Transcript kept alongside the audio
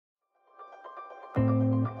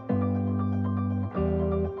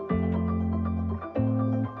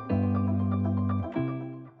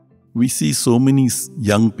We see so many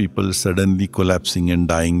young people suddenly collapsing and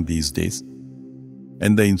dying these days,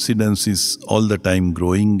 and the incidence is all the time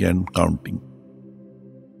growing and counting.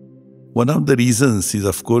 One of the reasons is,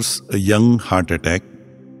 of course, a young heart attack,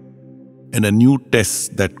 and a new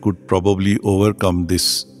test that could probably overcome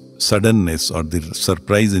this suddenness or the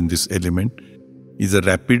surprise in this element is a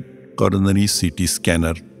rapid coronary CT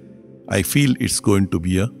scanner. I feel it's going to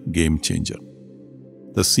be a game changer.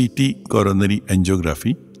 The CT coronary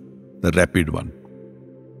angiography, the rapid one.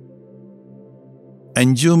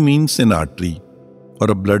 Angio means an artery or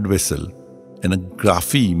a blood vessel, and a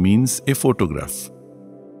graphy means a photograph.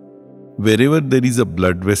 Wherever there is a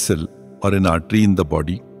blood vessel or an artery in the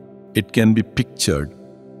body, it can be pictured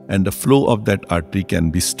and the flow of that artery can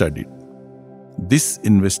be studied. This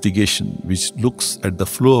investigation, which looks at the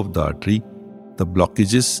flow of the artery, the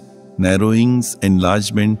blockages, narrowings,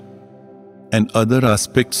 enlargement, and other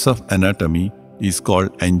aspects of anatomy, is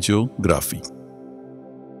called angiography.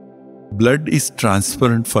 Blood is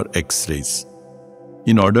transparent for X-rays.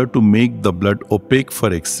 In order to make the blood opaque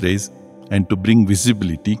for X-rays and to bring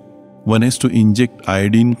visibility, one has to inject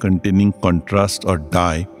iodine-containing contrast or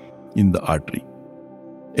dye in the artery.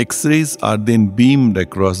 X-rays are then beamed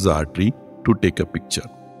across the artery to take a picture.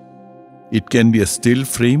 It can be a still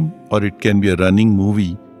frame or it can be a running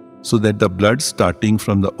movie, so that the blood starting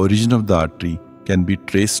from the origin of the artery can be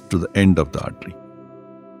traced to the end of the artery.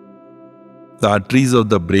 The arteries of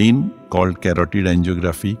the brain, called carotid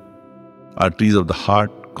angiography, arteries of the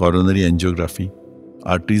heart, coronary angiography,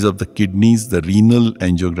 arteries of the kidneys, the renal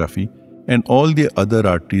angiography, and all the other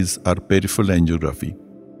arteries are peripheral angiography.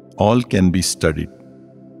 All can be studied.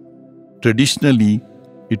 Traditionally,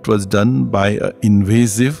 it was done by an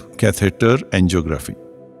invasive catheter angiography.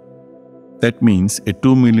 That means a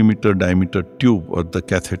 2 mm diameter tube or the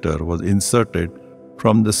catheter was inserted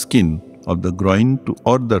from the skin of the groin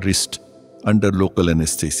or the wrist under local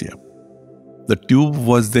anesthesia. The tube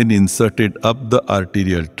was then inserted up the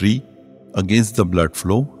arterial tree against the blood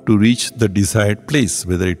flow to reach the desired place,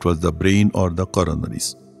 whether it was the brain or the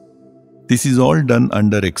coronaries. This is all done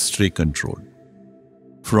under X-ray control.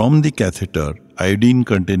 From the catheter,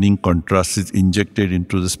 iodine-containing contrast is injected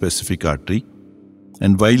into the specific artery,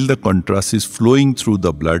 and while the contrast is flowing through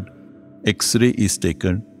the blood, X-ray is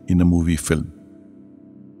taken in a movie film.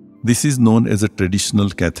 This is known as a traditional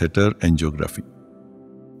catheter angiography.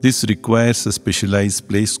 This requires a specialized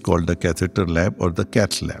place called the catheter lab or the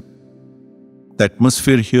cath lab. The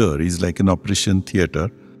atmosphere here is like an operation theatre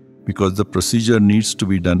because the procedure needs to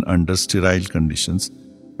be done under sterile conditions,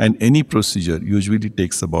 and any procedure usually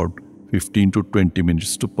takes about 15 to 20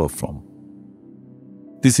 minutes to perform.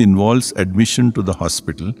 This involves admission to the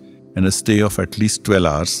hospital and a stay of at least 12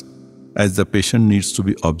 hours, as the patient needs to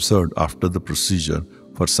be observed after the procedure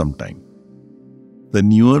for some time. The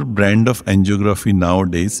newer brand of angiography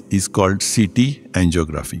nowadays is called CT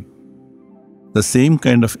Angiography. The same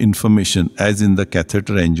kind of information as in the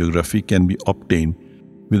catheter angiography can be obtained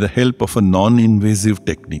with the help of a non-invasive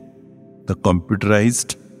technique, the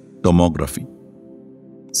computerized tomography,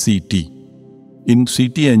 CT. In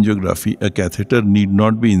CT angiography, a catheter need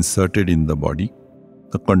not be inserted in the body.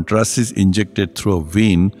 The contrast is injected through a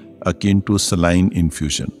vein akin to saline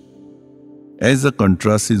infusion. As the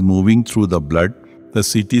contrast is moving through the blood, the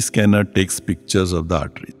CT scanner takes pictures of the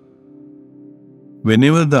arteries.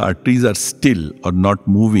 Whenever the arteries are still or not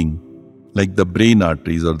moving, like the brain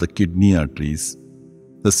arteries or the kidney arteries,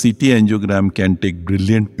 the CT angiogram can take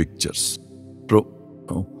brilliant pictures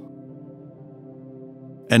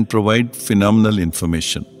and provide phenomenal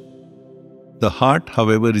information. The heart,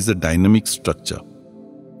 however, is a dynamic structure,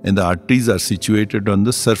 and the arteries are situated on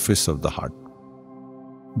the surface of the heart.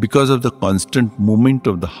 Because of the constant movement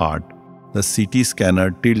of the heart, the CT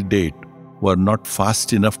scanner till date were not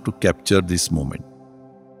fast enough to capture this movement.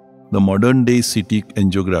 The modern day CT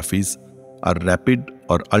angiographies are rapid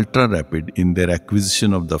or ultra-rapid in their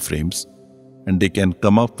acquisition of the frames, and they can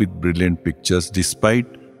come up with brilliant pictures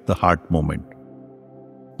despite the heart movement.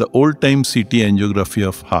 The old-time CT angiography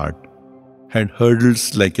of heart had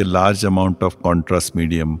hurdles like a large amount of contrast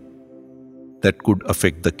medium that could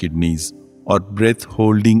affect the kidneys, or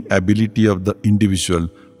breath-holding ability of the individual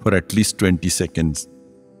for at least 20 seconds,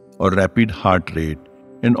 or rapid heart rate,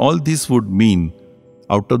 and all this would mean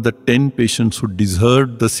out of the 10 patients who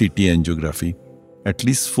deserved the CT angiography, at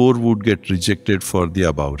least 4 would get rejected for the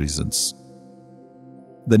above reasons.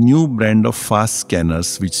 The new brand of fast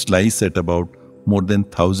scanners, which slice at about more than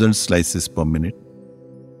 1,000 slices per minute,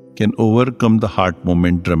 can overcome the heart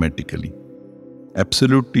movement dramatically.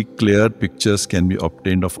 Absolutely clear pictures can be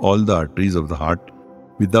obtained of all the arteries of the heart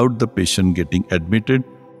without the patient getting admitted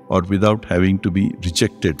or without having to be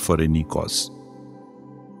rejected for any cause.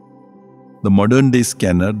 The modern-day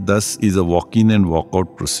scanner thus is a walk-in and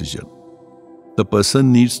walk-out procedure. The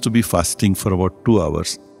person needs to be fasting for about 2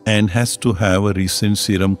 hours and has to have a recent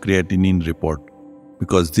serum creatinine report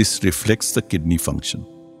because this reflects the kidney function.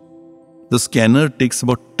 The scanner takes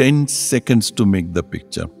about 10 seconds to make the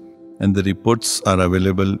picture, and the reports are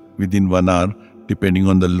available within 1 hour depending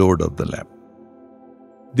on the load of the lab.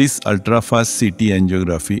 This ultra-fast CT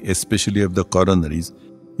angiography, especially of the coronaries,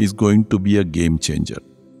 is going to be a game changer.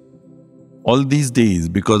 All these days,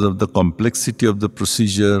 because of the complexity of the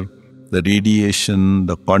procedure, the radiation,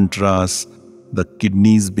 the contrast, the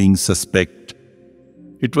kidneys being suspect,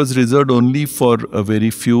 it was reserved only for a very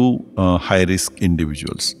few high-risk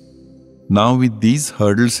individuals. Now with these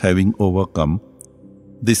hurdles having overcome,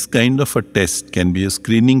 this kind of a test can be a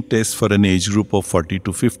screening test for an age group of 40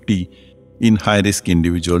 to 50 in high-risk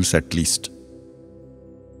individuals at least.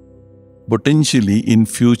 Potentially, in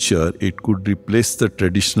future, it could replace the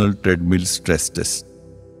traditional treadmill stress test.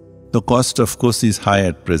 The cost, of course, is high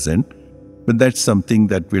at present, but that's something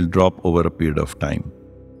that will drop over a period of time.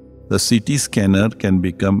 The CT scanner can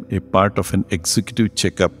become a part of an executive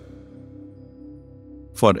checkup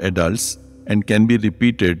for adults and can be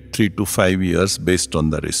repeated 3 to 5 years based on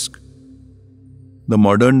the risk. The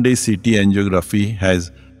modern-day CT angiography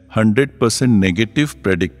has 100% negative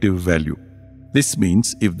predictive value. This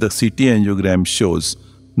means if the CT angiogram shows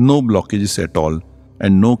no blockages at all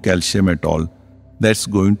and no calcium at all, that's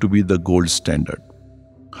going to be the gold standard.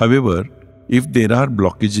 However, if there are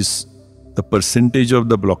blockages, the percentage of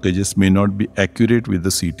the blockages may not be accurate with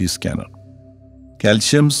the CT scanner.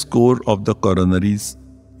 Calcium score of the coronaries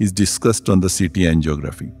is discussed on the CT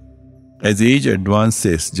angiography. As age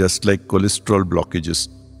advances, just like cholesterol blockages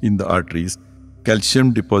in the arteries,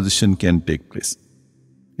 calcium deposition can take place.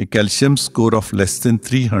 A calcium score of less than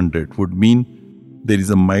 300 would mean there is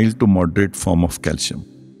a mild to moderate form of calcium.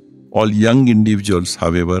 All young individuals,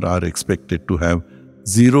 however, are expected to have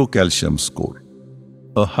 0 calcium score.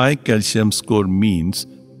 A high calcium score means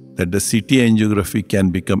that the CT angiography can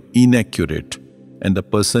become inaccurate and the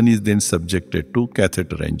person is then subjected to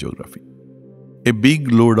catheter angiography. A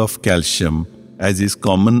big load of calcium, as is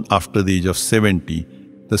common after the age of 70,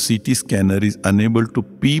 the CT scanner is unable to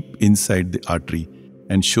peep inside the artery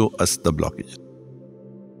and show us the blockage.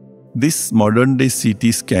 This modern-day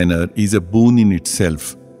CT scanner is a boon in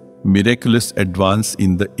itself, miraculous advance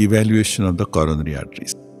in the evaluation of the coronary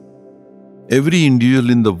arteries. Every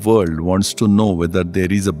individual in the world wants to know whether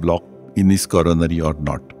there is a block in his coronary or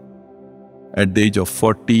not. At the age of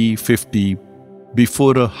 40, 50,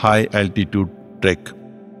 before a high-altitude trek,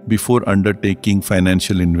 before undertaking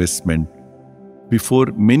financial investment, before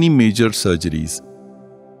many major surgeries,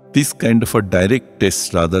 this kind of a direct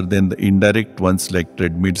test rather than the indirect ones like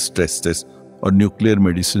treadmill stress test or nuclear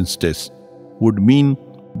medicine test would mean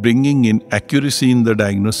bringing in accuracy in the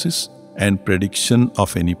diagnosis and prediction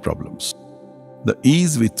of any problems. The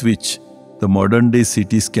ease with which the modern-day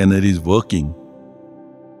CT scanner is working,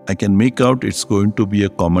 I can make out it's going to be a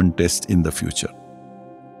common test in the future.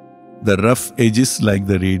 The rough edges like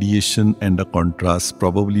the radiation and the contrast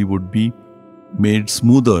probably would be made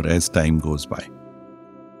smoother as time goes by.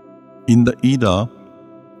 In the era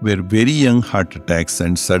where very young heart attacks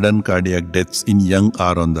and sudden cardiac deaths in young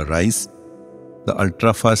are on the rise, the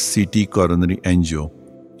ultra-fast CT coronary angio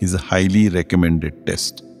is a highly recommended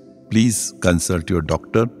test. Please consult your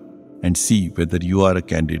doctor and see whether you are a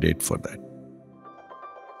candidate for that.